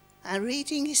Our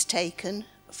reading is taken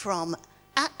from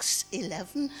Acts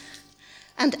 11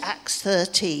 and Acts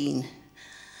 13.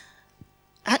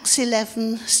 Acts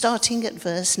 11, starting at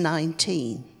verse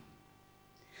 19.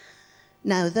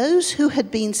 Now those who had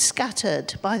been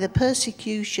scattered by the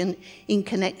persecution in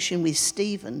connection with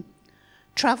Stephen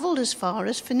travelled as far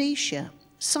as Phoenicia,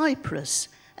 Cyprus,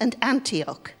 and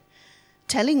Antioch,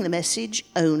 telling the message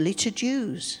only to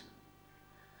Jews.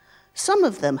 Some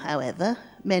of them, however,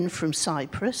 men from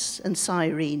Cyprus and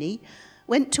Cyrene,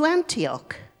 went to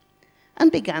Antioch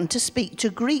and began to speak to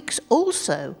Greeks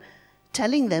also,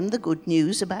 telling them the good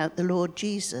news about the Lord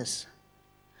Jesus.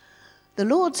 The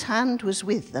Lord's hand was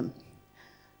with them,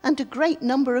 and a great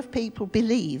number of people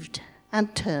believed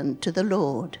and turned to the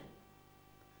Lord.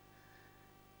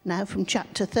 Now from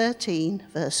chapter 13,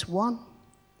 verse 1.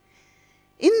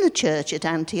 In the church at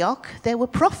Antioch there were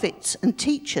prophets and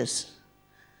teachers: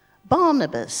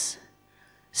 Barnabas,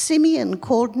 Simeon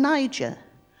called Niger,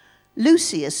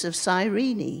 Lucius of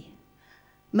Cyrene,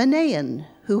 Manaen,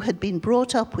 who had been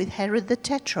brought up with Herod the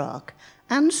Tetrarch,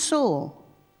 and Saul.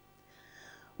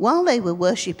 While they were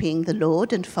worshipping the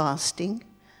Lord and fasting,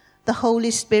 the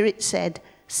Holy Spirit said,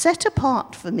 "Set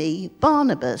apart for me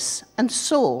Barnabas and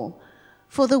Saul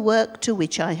for the work to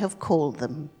which I have called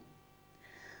them."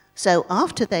 So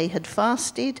after they had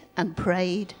fasted and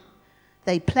prayed,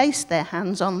 they placed their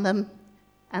hands on them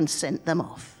and sent them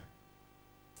off.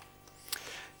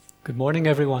 Good morning,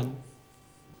 everyone.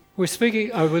 We're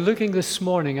looking this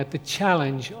morning at the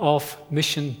challenge of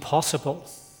Mission Possible.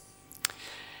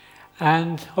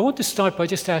 And I want to start by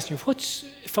just asking you,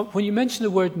 when you mention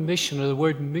the word mission or the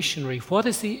word missionary, what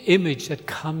is the image that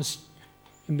comes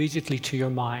immediately to your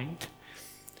mind?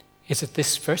 Is it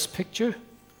this first picture?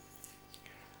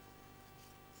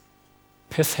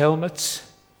 Pith helmets,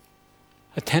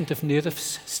 attentive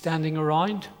natives standing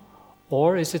around?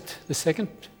 Or is it the second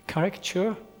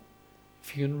caricature,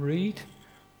 if you can read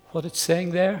what it's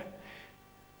saying there?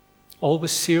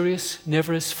 Always serious,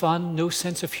 never is fun, no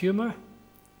sense of humor?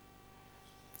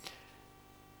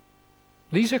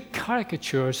 These are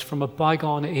caricatures from a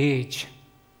bygone age.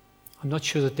 I'm not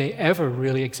sure that they ever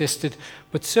really existed,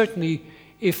 but certainly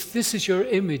if this is your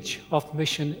image of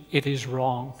mission, it is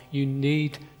wrong. You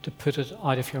need to put it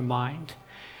out of your mind.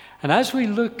 And as we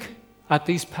look at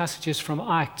these passages from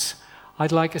Acts,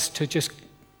 I'd like us to just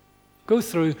go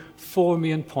through 4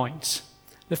 main points.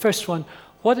 The first one,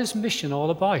 what is mission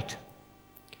all about?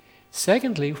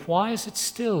 Secondly, why is it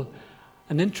still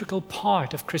an integral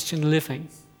part of Christian living?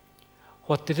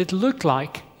 What did it look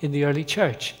like in the early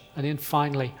church? And then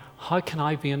finally, how can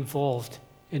I be involved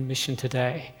in mission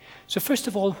today? So first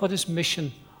of all, what is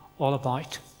mission all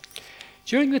about?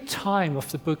 During the time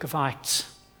of the book of Acts,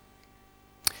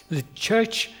 the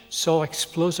church saw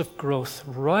explosive growth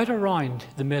right around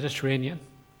the Mediterranean.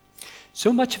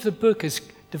 So much of the book is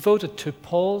devoted to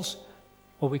Paul's,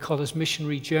 what we call his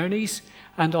missionary journeys,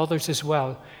 and others as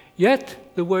well.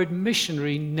 Yet the word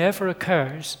missionary never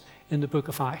occurs in the book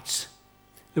of Acts.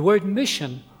 The word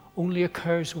mission only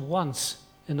occurs once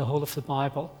in the whole of the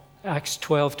Bible. Acts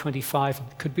 12:25.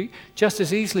 It could be just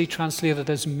as easily translated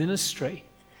as ministry.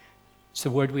 It's the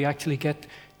word we actually get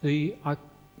the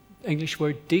English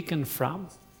word deacon from.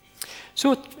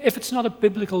 So if it's not a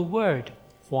biblical word,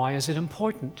 why is it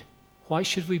important? Why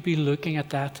should we be looking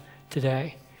at that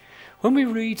today? When we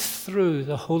read through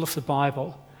the whole of the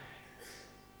Bible,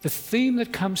 the theme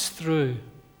that comes through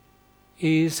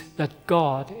is that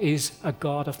God is a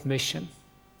God of mission.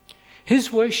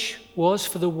 His wish was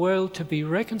for the world to be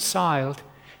reconciled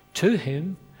to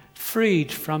him,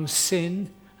 freed from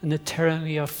sin and the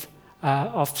tyranny of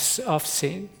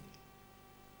sin.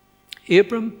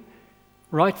 Abram,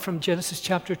 right from Genesis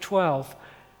chapter 12,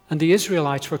 and the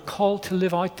Israelites were called to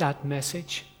live out that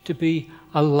message, to be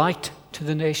a light to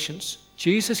the nations.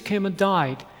 Jesus came and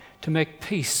died to make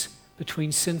peace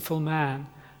between sinful man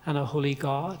and a holy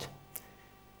God.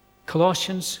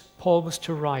 Colossians, Paul was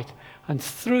to write, and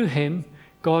through him,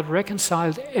 God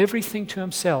reconciled everything to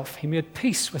himself. He made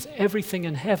peace with everything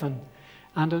in heaven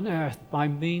and on earth by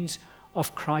means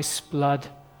of Christ's blood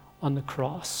on the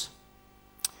cross.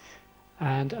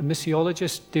 And a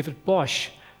missiologist, David Bosch,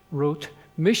 wrote,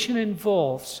 "Mission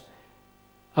involves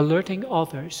alerting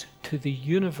others to the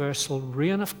universal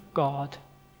reign of God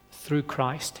through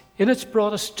Christ. In its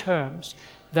broadest terms,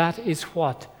 that is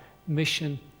what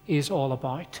mission is all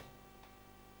about.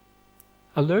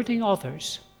 Alerting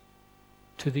others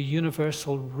to the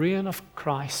universal reign of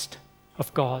Christ,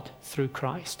 of God through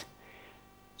Christ.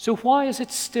 So why is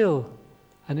it still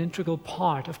an integral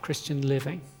part of Christian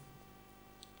living?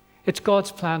 It's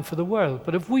God's plan for the world,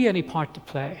 but have we any part to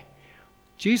play?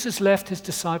 Jesus left his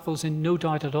disciples in no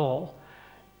doubt at all.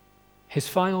 His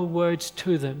final words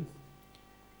to them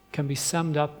can be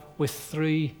summed up with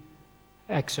 3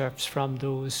 excerpts from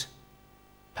those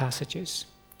passages.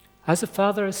 As the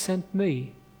Father has sent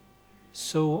me,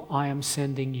 so I am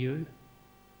sending you.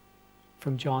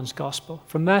 From John's Gospel.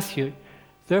 From Matthew,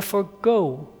 therefore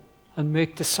go and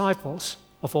make disciples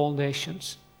of all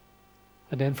nations.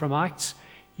 And then from Acts,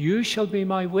 you shall be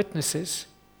my witnesses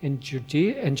in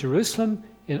Jerusalem,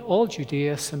 in all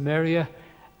Judea, Samaria,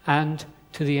 and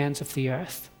to the ends of the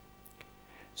earth.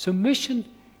 So mission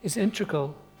is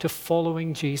integral to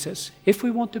following Jesus. If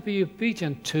we want to be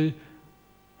obedient to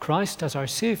Christ as our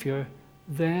Savior,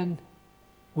 then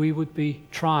we would be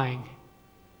trying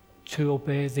to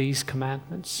obey these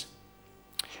commandments.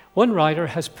 One writer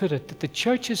has put it that the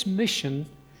church's mission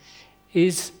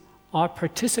is our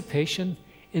participation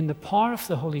in the power of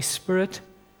the Holy Spirit,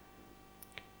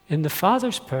 in the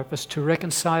Father's purpose to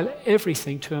reconcile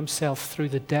everything to himself through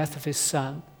the death of his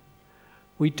Son.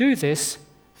 We do this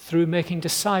through making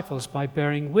disciples by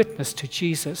bearing witness to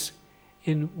Jesus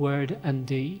in word and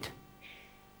deed.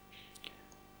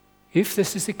 If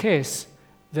this is the case,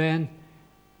 then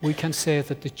we can say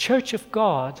that the Church of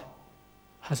God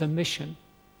has a mission.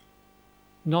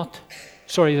 That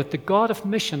the God of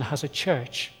mission has a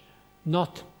church,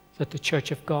 not that the Church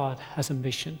of God has a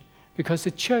mission. Because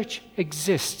the church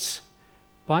exists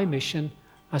by mission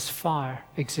as fire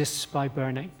exists by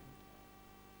burning.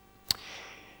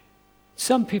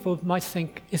 Some people might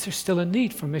think, is there still a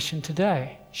need for mission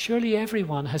today? Surely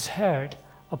everyone has heard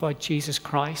about Jesus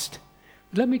Christ.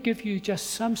 But let me give you just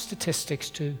some statistics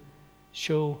to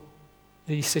show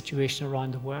the situation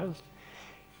around the world.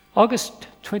 August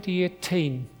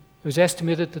 2018, it was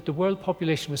estimated that the world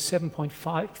population was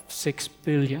 7.56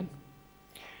 billion.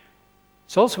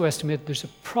 It's also estimated there's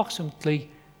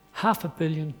approximately 500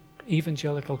 million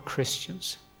evangelical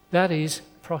Christians. That is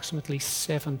approximately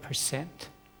 7%.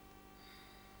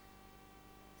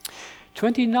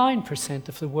 29%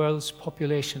 of the world's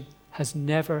population has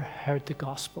never heard the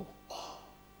gospel.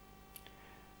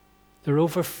 There are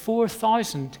over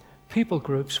 4,000 people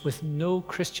groups with no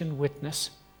Christian witness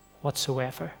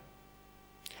whatsoever.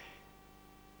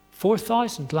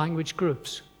 4,000 language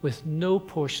groups with no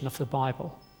portion of the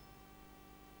Bible.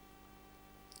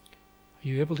 Are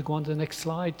you able to go on to the next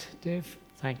slide, Dave?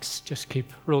 Thanks. Just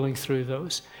keep rolling through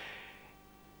those.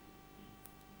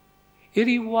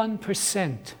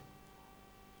 81%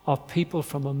 of people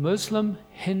from a Muslim,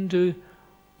 Hindu,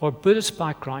 or Buddhist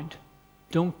background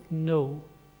don't know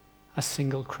a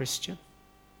single Christian.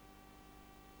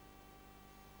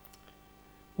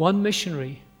 One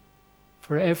missionary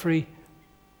for every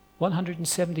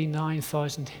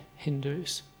 179,000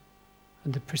 Hindus,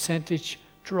 and the percentage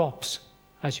drops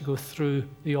as you go through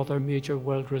the other major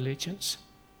world religions.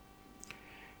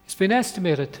 It's been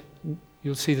estimated,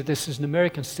 you'll see that this is an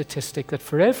American statistic, that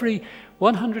for every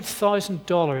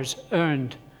 $100,000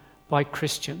 earned by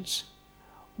Christians,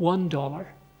 $1,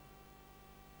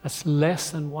 that's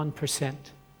less than 1%,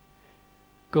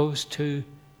 goes to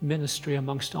ministry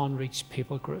amongst unreached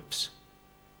people groups.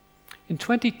 In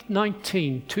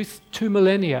 2019, two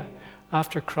millennia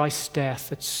after Christ's death,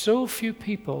 that so few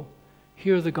people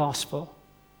hear the gospel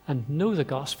and know the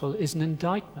gospel is an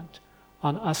indictment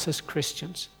on us as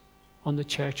Christians, on the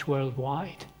church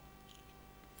worldwide.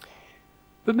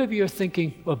 But maybe you're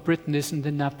thinking, well, Britain isn't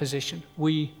in that position.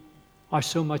 We are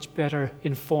so much better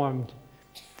informed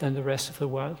than the rest of the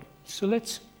world. So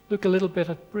let's look a little bit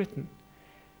at Britain.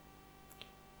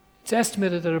 It's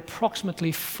estimated that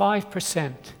approximately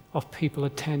 5% of people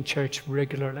attend church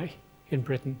regularly in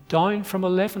Britain, down from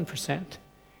 11%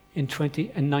 in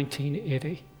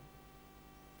 1980.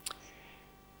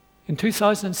 In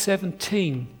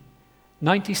 2017,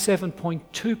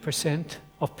 97.2%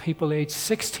 of people aged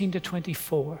 16 to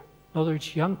 24, in other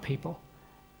words, young people,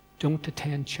 don't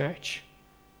attend church.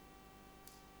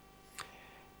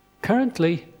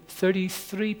 Currently,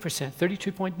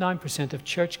 32.9% of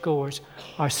churchgoers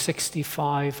are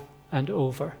 65 and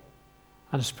over.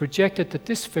 And it's projected that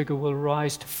this figure will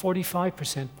rise to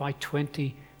 45% by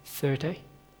 2030.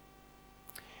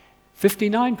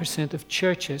 59% of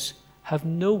churches have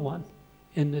no one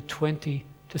in the 20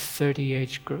 to 30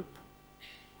 age group.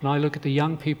 When I look at the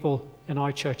young people in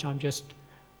our church, I'm just,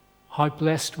 how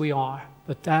blessed we are.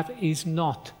 But that is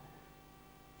not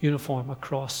uniform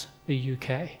across the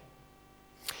UK.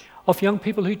 Of young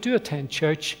people who do attend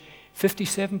church,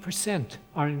 57%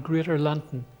 are in Greater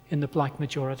London in the black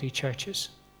majority churches.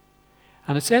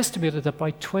 And it's estimated that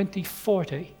by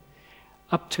 2040,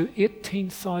 up to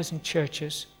 18,000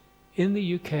 churches in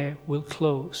the UK will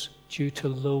close due to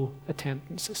low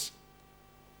attendances.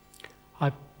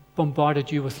 I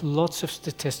bombarded you with lots of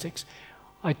statistics.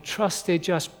 I trust they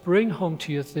just bring home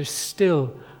to you that there's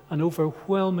still an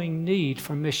overwhelming need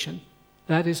for mission.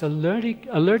 That is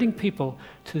alerting people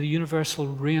to the universal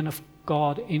reign of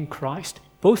God in Christ,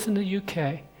 both in the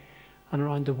UK and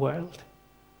around the world.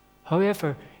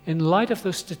 However, in light of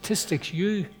those statistics,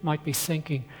 you might be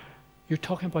thinking, you're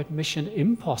talking about mission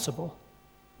impossible,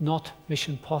 not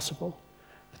mission possible.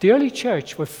 But the early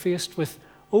church were faced with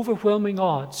overwhelming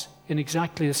odds in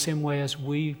exactly the same way as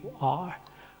we are.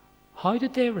 How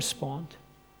did they respond?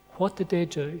 What did they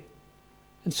do?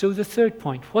 And so the third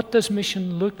point, what does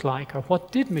mission look like, or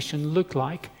what did mission look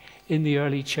like in the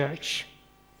early church?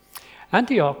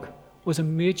 Antioch was a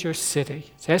major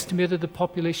city. It's estimated the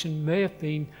population may have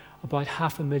been about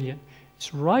 500,000.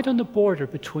 It's right on the border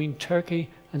between Turkey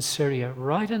and Syria,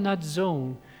 right in that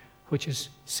zone which is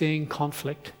seeing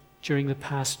conflict during the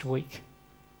past week.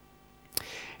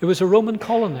 It was a Roman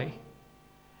colony,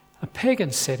 a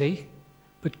pagan city,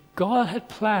 but God had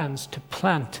plans to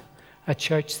plant a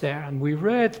church there. And we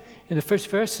read in the first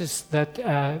verses that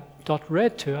Dot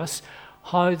read to us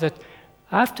how that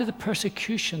after the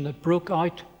persecution that broke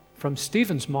out from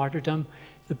Stephen's martyrdom,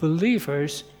 the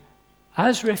believers,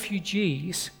 as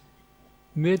refugees,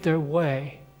 made their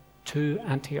way to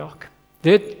Antioch.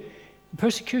 The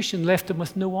persecution left them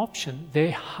with no option.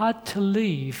 They had to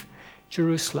leave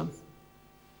Jerusalem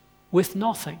with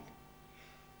nothing.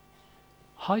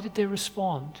 How did they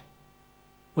respond?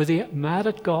 Were they mad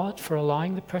at God for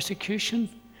allowing the persecution?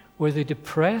 Were they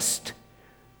depressed?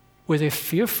 Were they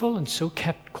fearful and so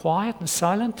kept quiet and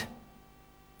silent?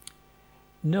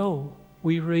 No,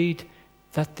 we read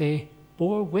that they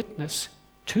bore witness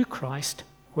to Christ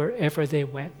wherever they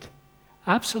went.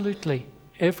 Absolutely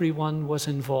everyone was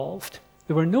involved.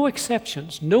 There were no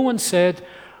exceptions. No one said,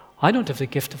 I don't have the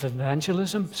gift of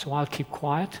evangelism, so I'll keep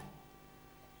quiet.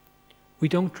 We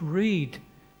don't read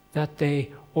that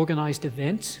they organized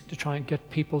events to try and get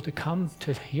people to come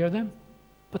to hear them,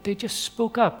 but they just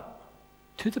spoke up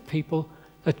to the people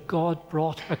that God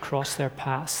brought across their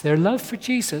paths. Their love for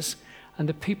Jesus and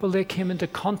the people they came into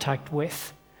contact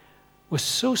with was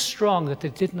so strong that they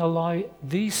didn't allow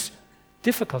these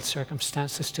difficult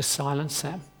circumstances to silence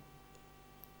them.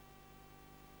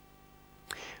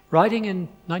 Writing in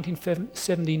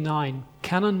 1979,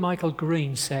 Canon Michael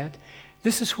Green said,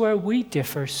 "This is where we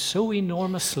differ so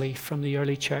enormously from the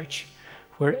early church,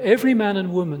 where every man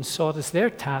and woman saw it as their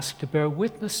task to bear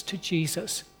witness to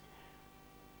Jesus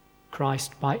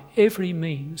Christ by every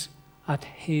means at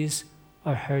his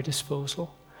or her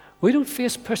disposal." We don't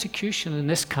face persecution in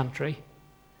this country,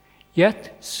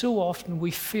 yet so often we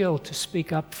fail to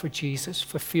speak up for Jesus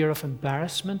for fear of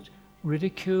embarrassment,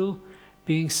 ridicule,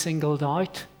 being singled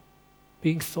out,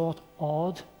 being thought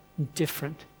odd and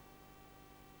different.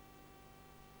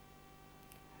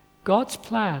 God's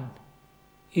plan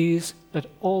is that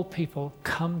all people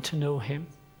come to know him.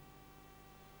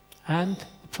 And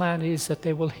the plan is that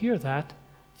they will hear that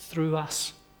through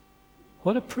us.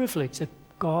 What a privilege that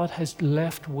God has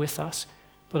left with us,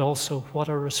 but also what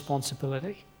a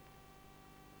responsibility.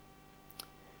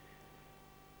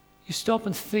 You stop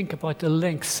and think about the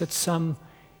lengths that some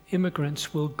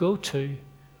immigrants will go to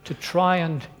try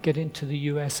and get into the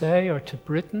USA or to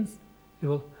Britain. They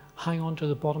will hang on to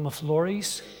the bottom of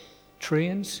lorries,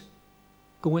 trains,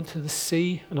 go into the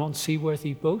sea and on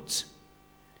seaworthy boats.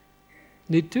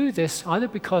 And they do this either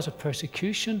because of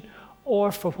persecution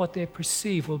or for what they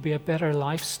perceive will be a better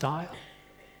lifestyle.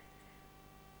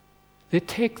 They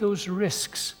take those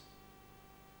risks.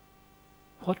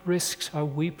 What risks are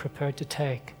we prepared to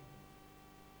take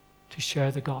to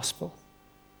share the gospel?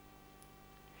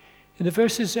 In the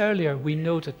verses earlier, we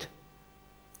noted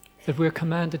that we're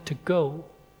commanded to go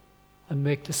and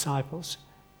make disciples.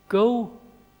 Go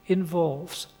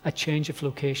involves a change of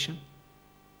location.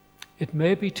 It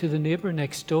may be to the neighbor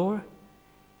next door,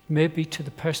 it may be to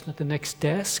the person at the next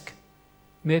desk,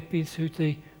 it may be to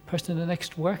the person at the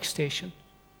next workstation,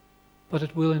 but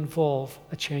it will involve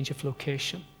a change of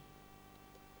location.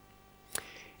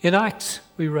 In Acts,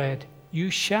 we read,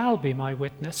 "You shall be my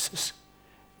witnesses,"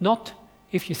 not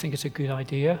if you think it's a good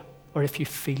idea or if you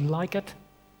feel like it.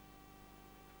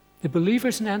 The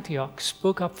believers in Antioch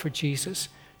spoke up for Jesus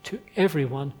to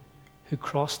everyone who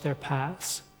crossed their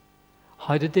paths.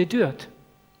 How did they do it?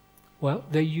 Well,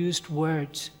 they used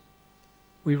words.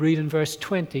 We read in verse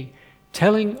 20,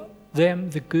 telling them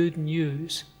the good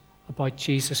news about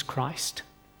Jesus Christ,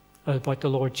 about the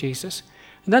Lord Jesus.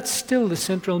 And that's still the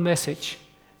central message.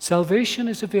 Salvation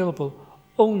is available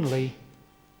only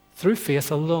through faith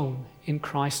alone, in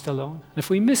Christ alone. And if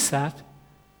we miss that,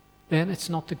 then it's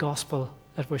not the gospel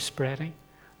that we're spreading.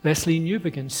 Leslie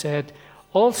Newbegin said,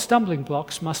 All stumbling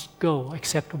blocks must go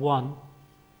except one,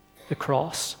 the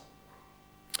cross.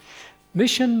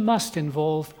 Mission must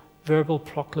involve verbal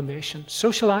proclamation.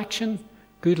 Social action,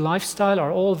 good lifestyle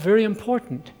are all very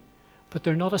important, but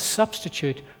they're not a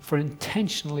substitute for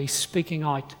intentionally speaking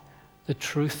out the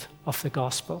truth of the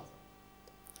gospel.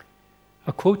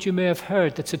 A quote you may have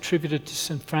heard that's attributed to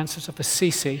St. Francis of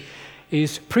Assisi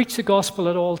is, "Preach the gospel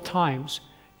at all times,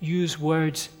 use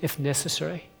words if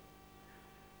necessary."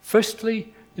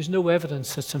 Firstly, there's no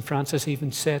evidence that St. Francis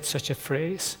even said such a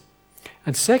phrase.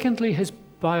 And secondly, his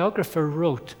biographer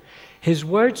wrote, "His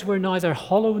words were neither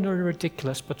hollow nor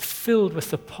ridiculous, but filled with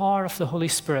the power of the Holy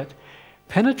Spirit,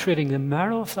 penetrating the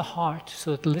marrow of the heart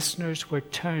so that listeners were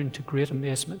turned to great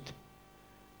amazement."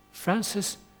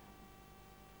 Francis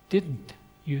didn't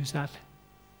use that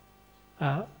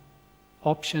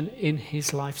option in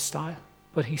his lifestyle,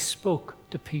 but he spoke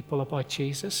to people about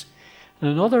Jesus. And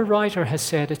another writer has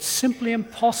said it's simply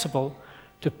impossible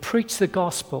to preach the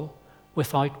gospel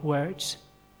without words.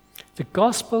 The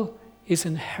gospel is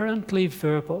inherently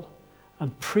verbal,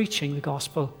 and preaching the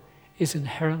gospel is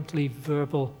inherently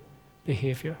verbal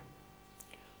behavior.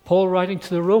 Paul, writing to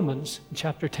the Romans in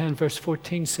chapter 10, verse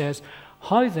 14, says,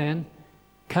 "How then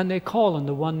can they call on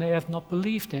the one they have not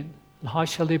believed in? And how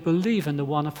shall they believe in the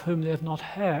one of whom they have not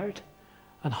heard?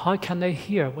 And how can they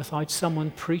hear without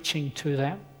someone preaching to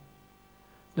them?"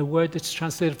 The word that's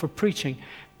translated for preaching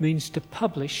means to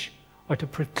publish or to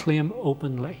proclaim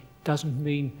openly. It doesn't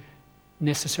mean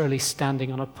necessarily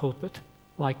standing on a pulpit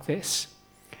like this.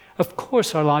 Of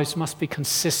course, our lives must be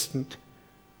consistent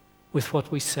with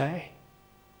what we say.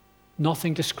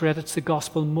 Nothing discredits the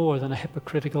gospel more than a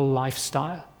hypocritical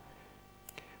lifestyle.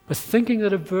 But thinking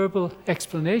that a verbal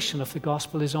explanation of the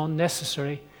gospel is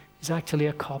unnecessary is actually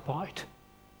a cop-out.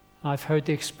 I've heard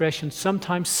the expression,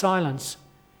 sometimes silence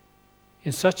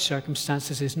in such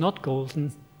circumstances is not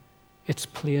golden, it's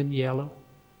plain yellow.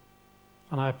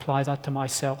 And I apply that to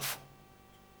myself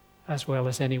as well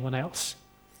as anyone else.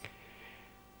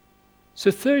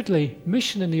 So thirdly,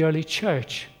 mission in the early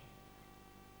church.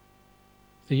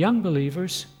 The young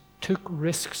believers took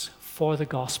risks for the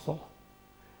gospel.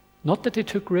 Not that they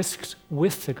took risks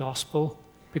with the gospel,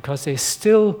 because they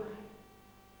still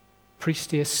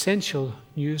preached the essential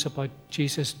news about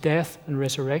Jesus' death and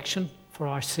resurrection for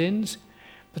our sins,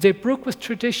 but they broke with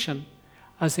tradition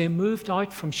as they moved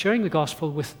out from sharing the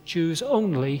gospel with Jews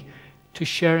only to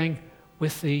sharing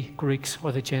with the Greeks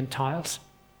or the Gentiles.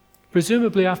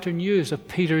 Presumably after news of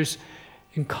Peter's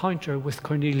encounter with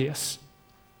Cornelius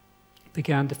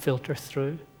began to filter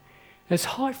through. It's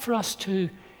hard for us to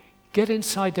get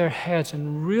inside their heads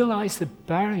and realize the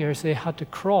barriers they had to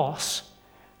cross,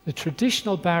 the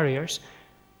traditional barriers,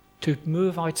 to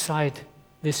move outside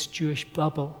this Jewish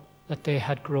bubble that they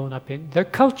had grown up in. Their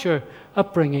culture,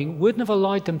 upbringing, wouldn't have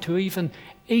allowed them to even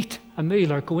eat a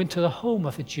meal or go into the home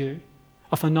of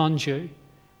a non-Jew.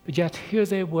 But yet here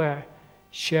they were,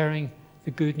 sharing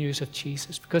the good news of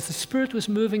Jesus, because the Spirit was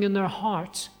moving in their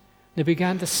hearts. They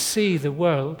began to see the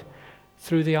world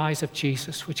through the eyes of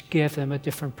Jesus, which gave them a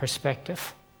different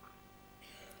perspective.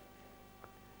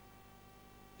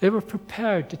 They were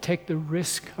prepared to take the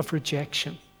risk of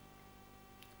rejection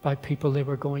by people they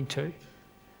were going to,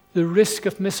 the risk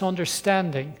of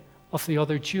misunderstanding of the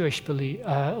other Jews,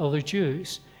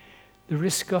 the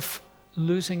risk of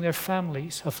losing their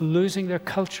families, of losing their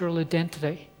cultural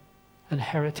identity and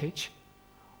heritage.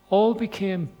 All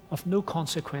became of no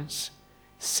consequence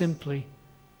simply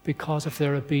because of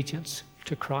their obedience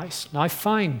to Christ. And I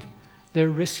find their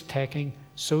risk-taking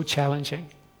so challenging.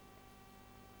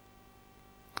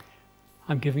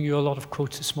 I'm giving you a lot of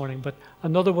quotes this morning, but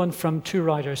another one from two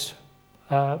writers,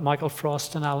 Michael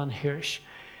Frost and Alan Hirsch.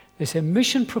 They say,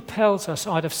 mission propels us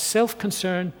out of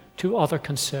self-concern to other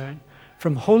concern,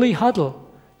 from holy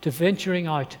huddle to venturing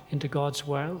out into God's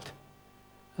world.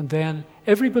 And then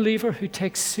every believer who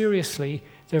takes seriously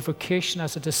their vocation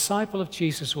as a disciple of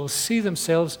Jesus will see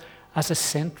themselves as a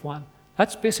sent one.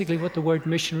 That's basically what the word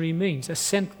missionary means, a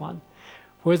sent one,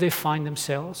 where they find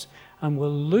themselves, and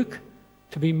will look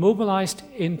to be mobilized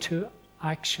into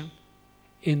action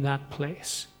in that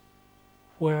place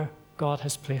where God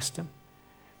has placed them.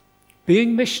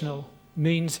 Being missional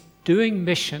means doing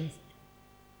mission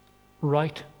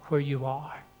right where you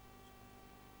are.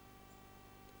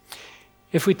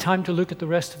 If we had time to look at the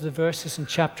rest of the verses in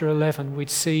chapter 11, we'd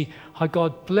see how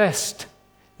God blessed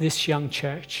this young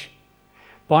church.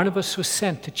 Barnabas was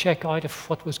sent to check out if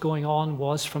what was going on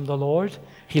was from the Lord.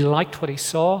 He liked what he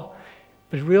saw,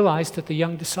 but realized that the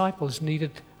young believers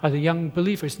needed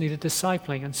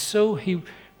discipling. And so he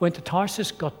went to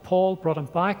Tarsus, got Paul, brought him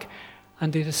back,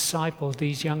 and they discipled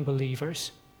these young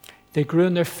believers. They grew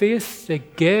in their faith, they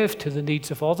gave to the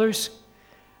needs of others,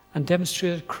 and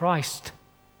demonstrated Christ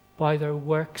by their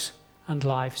works and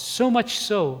lives. So much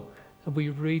so that we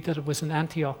read that it was in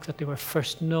Antioch that they were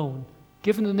first known,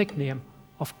 given the nickname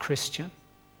of Christian.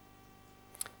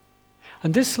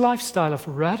 And this lifestyle of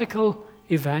radical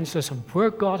evangelism,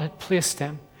 where God had placed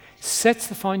them, sets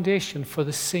the foundation for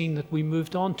the scene that we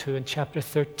moved on to in chapter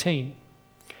 13.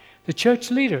 The church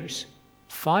leaders,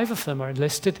 5 of them are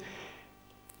listed,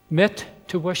 met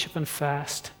to worship and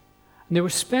fast. And they were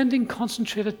spending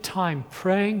concentrated time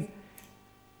praying,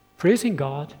 praising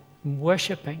God, and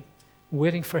worshiping,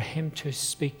 waiting for Him to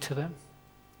speak to them.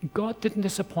 And God didn't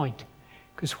disappoint,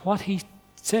 because what He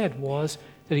said was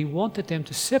that He wanted them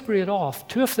to separate off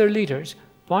 2 of their leaders,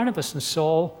 Barnabas and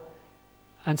Saul,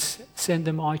 and send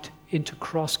them out into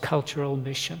cross-cultural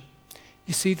mission.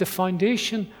 You see, the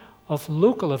foundation of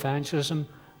local evangelism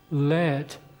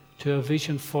led to a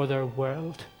vision for their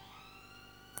world.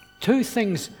 2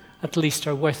 things at least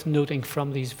are worth noting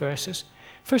from these verses.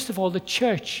 First of all, the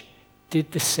church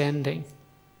did the sending.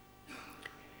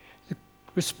 The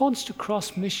response to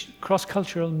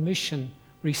cross-cultural mission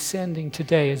resending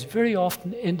today is very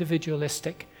often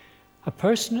individualistic. A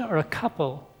person or a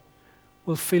couple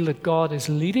will feel that God is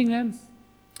leading them,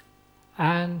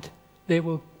 and they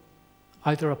will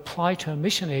either apply to a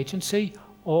mission agency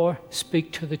or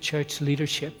speak to the church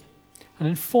leadership and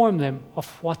inform them of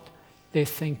what they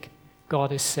think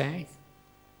God is saying.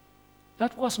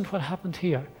 That wasn't what happened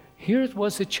here. Here it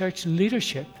was the church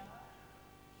leadership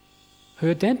who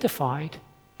identified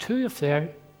 2 of their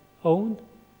own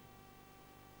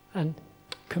and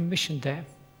commissioned them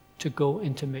to go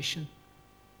into mission.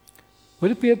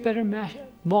 Would it be a better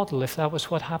model if that was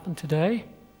what happened today?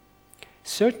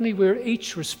 Certainly we're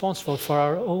each responsible for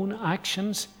our own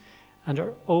actions and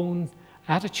our own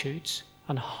attitudes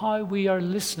and how we are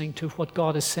listening to what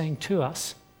God is saying to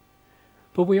us.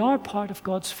 But we are part of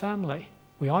God's family.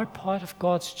 We are part of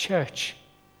God's church.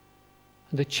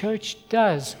 And the church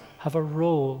does have a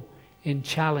role in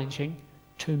challenging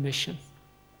to mission.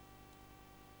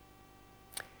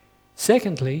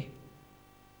 Secondly,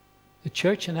 the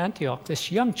church in Antioch,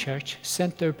 this young church,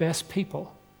 sent their best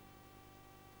people.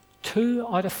 2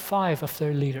 out of 5 of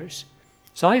their leaders.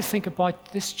 So I think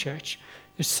about this church,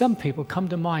 there's some people come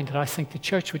to mind that I think the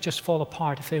church would just fall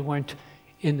apart if they weren't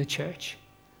in the church.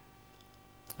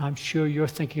 I'm sure you're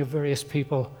thinking of various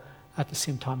people at the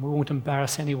same time. We won't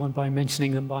embarrass anyone by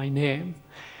mentioning them by name.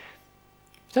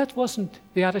 That wasn't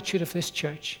the attitude of this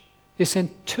church. They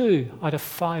sent 2 out of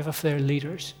 5 of their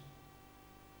leaders.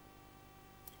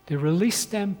 They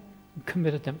released them and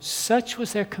committed them. Such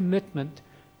was their commitment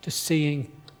to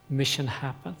seeing mission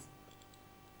happen.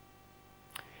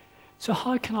 So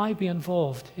how can I be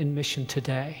involved in mission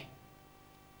today?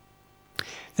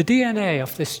 The DNA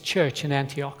of this church in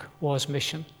Antioch was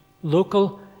mission,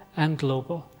 local and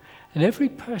global. And every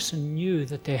person knew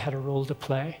that they had a role to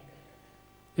play.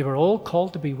 They were all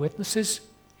called to be witnesses.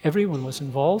 Everyone was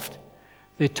involved.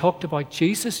 They talked about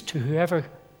Jesus to whoever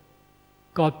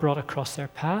God brought across their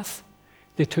path.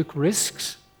 They took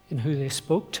risks in who they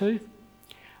spoke to.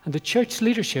 And the church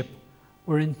leadership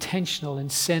were intentional in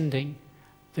sending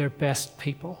their best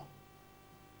people.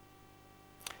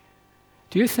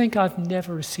 Do you think I've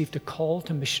never received a call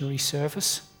to missionary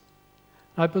service?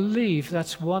 I believe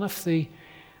that's one of the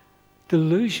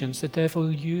delusions the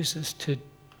devil uses to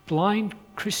blind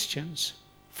Christians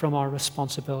from our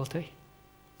responsibility.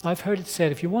 I've heard it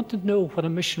said, if you want to know what a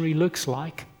missionary looks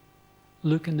like,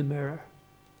 look in the mirror.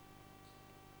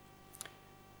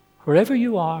 Wherever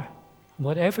you are,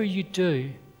 whatever you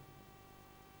do,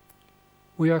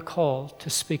 we are called to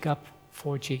speak up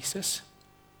for Jesus.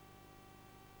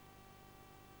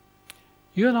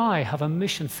 You and I have a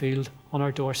mission field on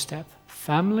our doorstep.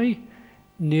 Family,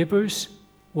 neighbours,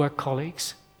 work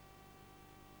colleagues.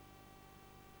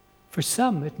 For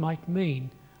some, it might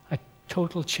mean a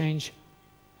total change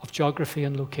of geography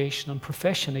and location and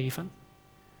profession even.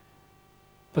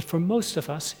 But for most of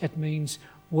us, it means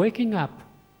waking up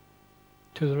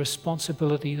to the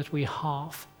responsibility that we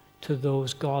have to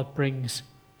those God brings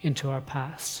into our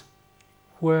paths,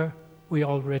 where we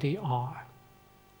already are.